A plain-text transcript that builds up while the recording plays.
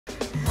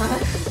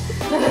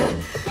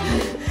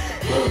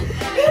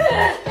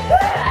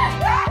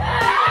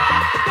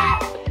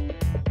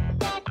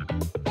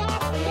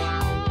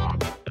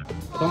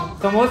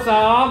มมติ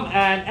ซ้อมแอ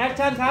นแอค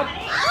ชั่นครับ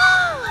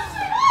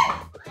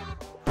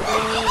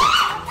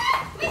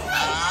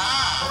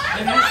ไ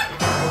ด้ไหม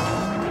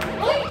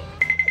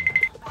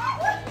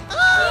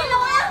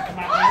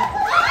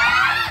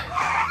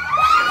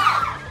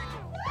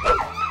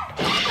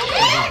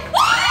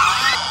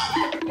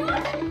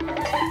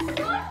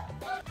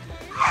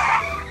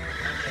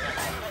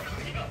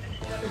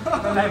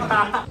อะไรพ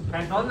าแผ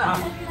นต้นอ่ะ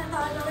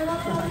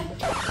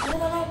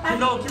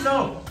คิโล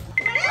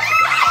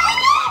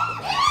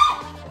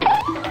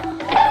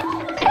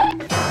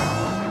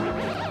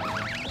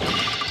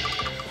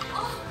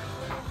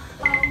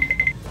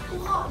กู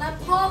ขอนะ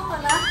พ่อก่อ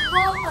นนะมึ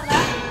ง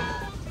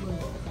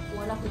หั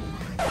วเราถึง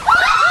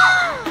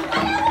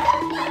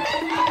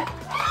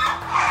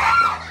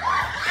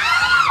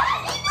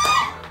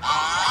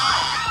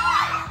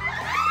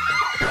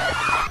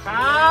ค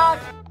รับ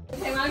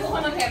เห็นไหมทุกค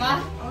นโอเคปะ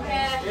โอเค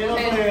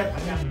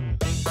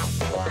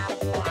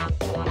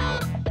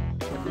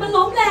มัน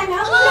ล้มแรงน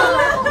ะ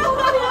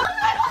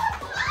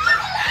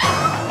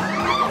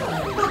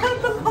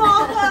มันพอ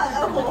ค่ะ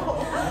โอ้โห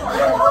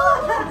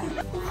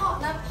กูขอ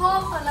นะพ่อ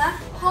ก่อนนะ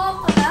เอ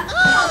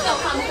าเกือบ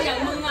คำเสียง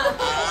มึงอ่ะ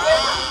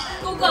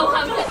กูเกือบค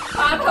ำเสียง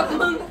ปากับ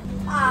มึง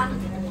ปาน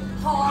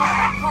ทอ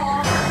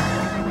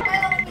ไม่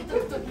เรามี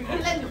จุดที่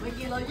เล่นอยู่เมื่อ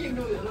กี้เรายิง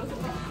ดูอยู่รู้สึก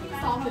ว่า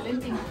ซ้อมหรือเล่น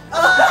จริง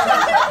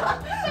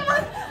ใช่ไหม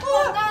พู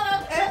ดได้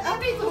แล้ว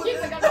มีจุดชิงเ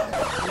หมือนกัน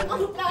เอา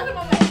ทุกหน้าขึ้น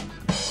มาไหม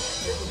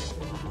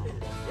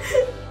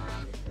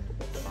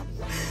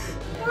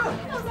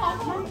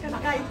กัน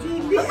ไก่จริง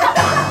ดิ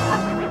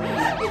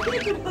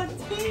คือคน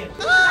จริง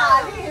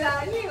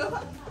นี่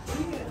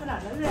ขนาด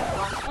นั้นเลย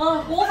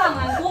กูฟัง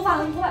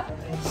กูแบบ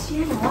เชี่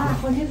ยหนูว่า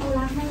คนที่กู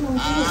รักแม่งลง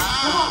ที่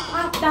แล้วบอ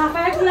กด่าแฟ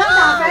นกูแล้ว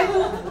ด่าแฟน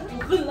กู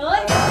ขึ้นเล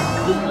ย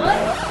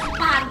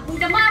ป่านกู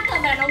จะมากเกิน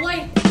แบบนะเว้ย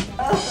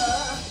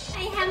ไอ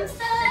แฮมสเ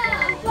ตอร์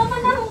แล้วมั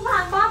นน่าสงสา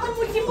รมากมัน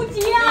มุจิมุ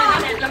จิอ่ะ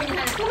แล้วมัน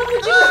มุ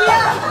จิมุจิอ่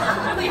ะ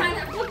ไม่ทัน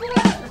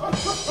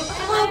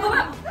กูแบ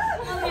บ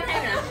ไม่ใช่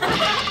นะ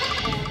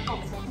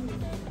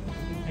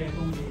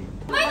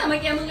ไม่แต่เมื่อ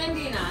กี้มึงเล่น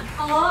ดีนะ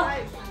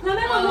แล้วไ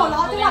ม่มาหัวเร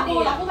าะจังหวะหั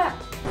วเราะกูแบบ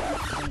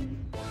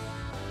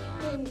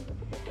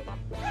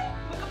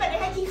มันก็เป็นได้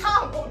แค่ขี้ข้าว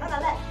ของกูเท่านั้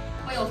นแหละ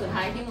ประโยคสุดท้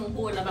ายที่มึง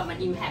พูดแล้วแบบมัน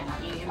อิมแพคแบบ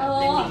นี้แบบ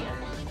เล่นดีอะ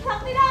ท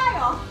ำไม่ได้เ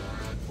หรอ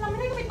เราไม่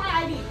ได้ก็ไปตาย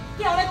ดิเ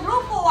กี่ยวอะไรกับลู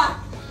กกูอะ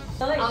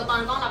เอาตอ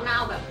นกล้องรับหน้าเ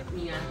อาแบบ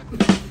นี้นะ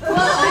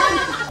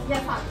อย่า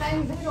ฝากแป้ง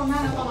ให้โดนหน้า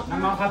นะตอนรับห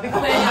น้าครับพี่เ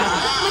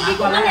มื่อกี้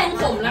กูก็เล่น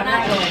ผมแล้วนะ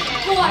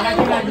กูเล่น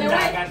ผมเลยเ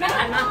ว้ยไม่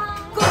หันมา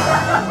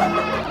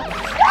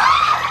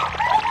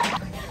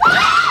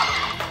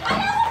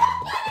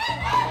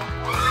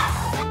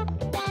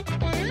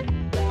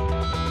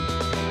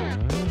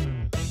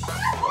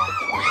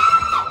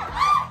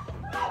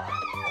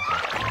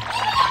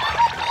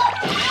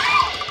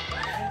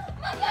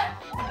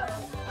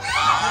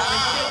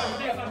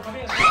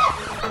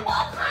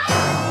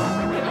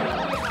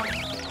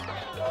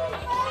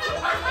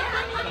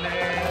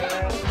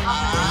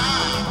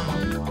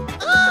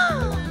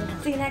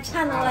ซีนแอค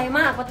ชั่นอะไรม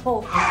ากกว่าโถ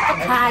ก็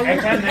ทายแอค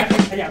ชั่นนะ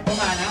ขยับเข้า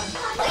มานะ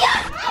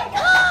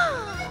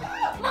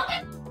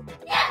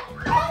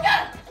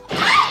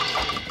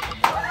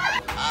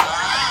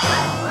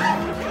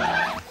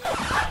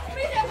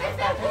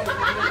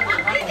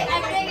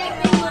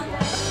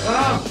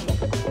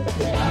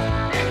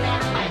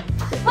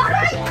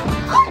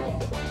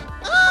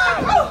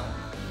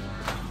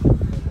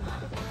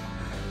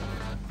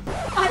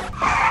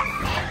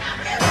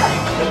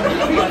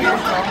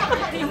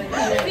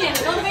เสียง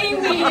ก็ไม่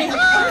มี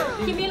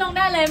คิมมี่ลงไ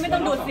ด้เลยไม่ต้อ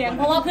งดูดเสียงเ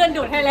พราะว่าเพื่อน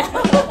ดูดให้แล้ว